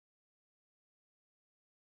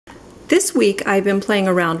This week I've been playing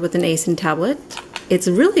around with an Aceson tablet. It's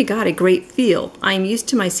really got a great feel. I'm used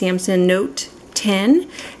to my Samsung Note 10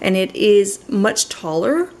 and it is much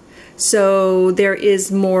taller, so there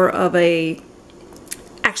is more of a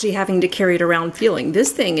actually having to carry it around feeling.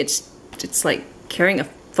 This thing, it's like carrying a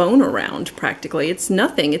phone around practically. It's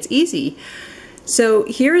nothing, it's easy. So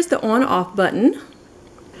here is the on-off button.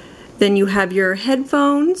 Then you have your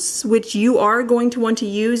headphones, which you are going to want to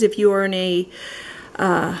use if you are in a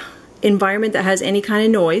environment that has any kind of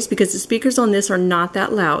noise, because the speakers on this are not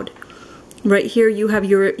that loud. Right here you have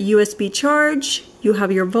your USB charge, you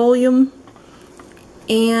have your volume,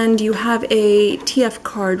 and you have a TF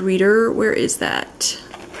card reader. Where is that?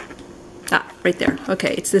 Ah, right there.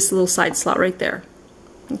 Okay, it's this little side slot right there.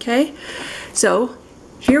 Okay, so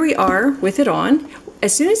here we are with it on.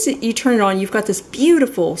 As soon as you turn it on, you've got this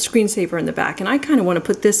beautiful screensaver in the back, and I kind of want to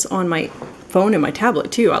put this on my phone and my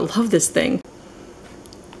tablet too. I love this thing.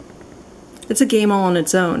 It's a game all on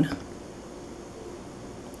its own.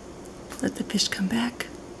 Let the fish come back.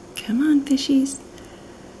 Come on, fishies.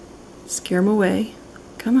 Scare them away.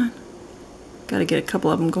 Come on. Got to get a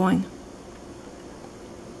couple of them going.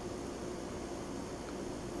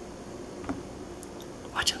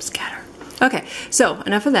 Watch them scatter. Okay, so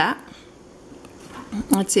enough of that.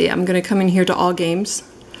 Let's see, I'm going to come in here to all games.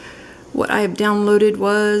 What I have downloaded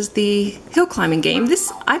was the hill climbing game.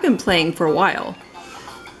 This I've been playing for a while.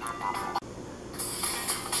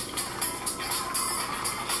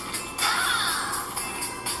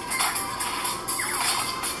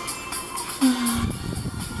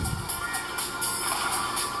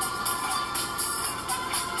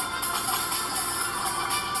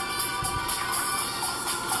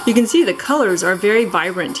 You can see the colors are very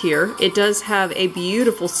vibrant here. It does have a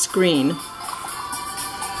beautiful screen.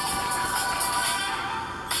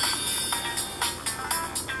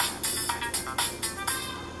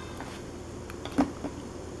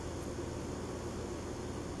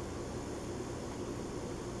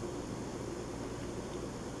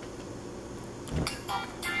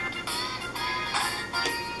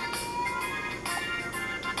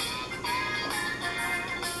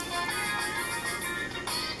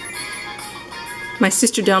 My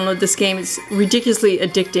sister downloaded this game. It's ridiculously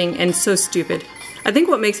addicting and so stupid. I think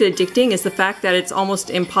what makes it addicting is the fact that it's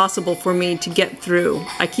almost impossible for me to get through.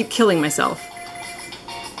 I keep killing myself.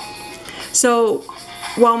 So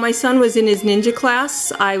while my son was in his ninja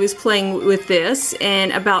class, I was playing with this,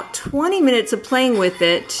 and about 20 minutes of playing with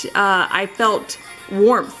it, I felt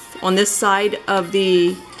warmth on this side of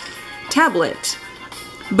the tablet.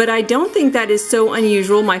 But I don't think that is so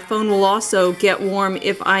unusual. My phone will also get warm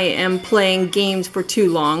if I am playing games for too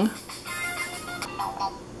long.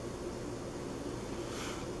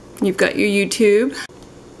 You've got your YouTube.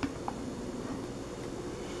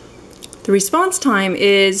 The response time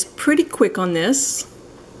is pretty quick on this.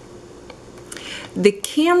 The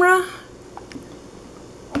camera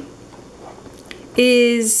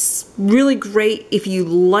is really great if you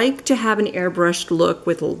like to have an airbrushed look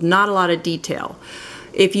with not a lot of detail.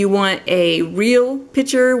 If you want a real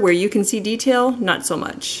picture where you can see detail, not so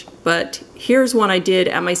much. But here's one I did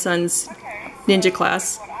at my son's ninja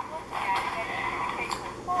class.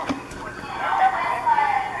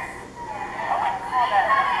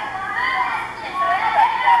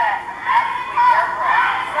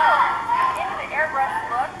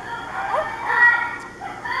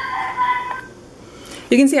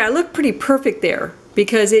 You can see I look pretty perfect there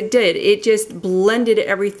because it did. It just blended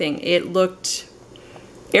everything. It looked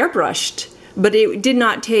airbrushed, but it did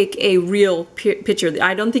not take a real picture.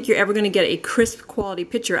 I don't think you're ever going to get a crisp quality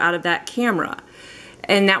picture out of that camera.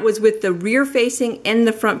 And that was with the rear facing and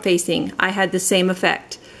the front facing. I had the same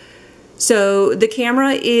effect. So the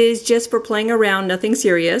camera is just for playing around, nothing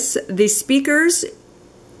serious. The speakers,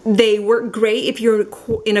 they work great if you're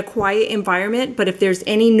in a quiet environment, but if there's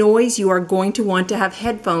any noise, you are going to want to have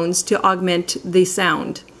headphones to augment the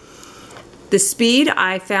sound. The speed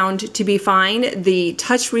I found to be fine. The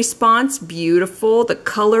touch response, beautiful. The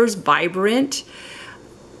colors, vibrant.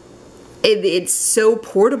 It's so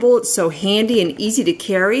portable, it's so handy and easy to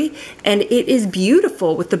carry, and it is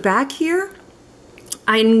beautiful. With the back here,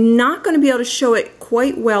 I'm not going to be able to show it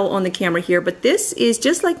quite well on the camera here, but this is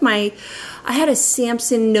just like I had a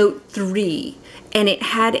Samsung Note 3, and it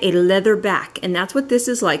had a leather back, and that's what this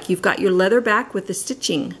is like. You've got your leather back with the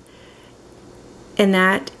stitching. And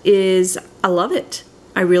that is, I love it.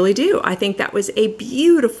 I really do. I think that was a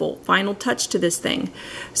beautiful final touch to this thing.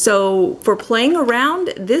 So for playing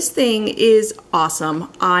around, this thing is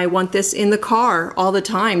awesome. I want this in the car all the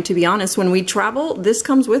time, to be honest. When we travel, this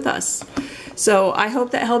comes with us. So I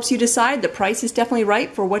hope that helps you decide. The price is definitely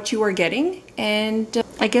right for what you are getting. And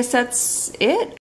I guess that's it.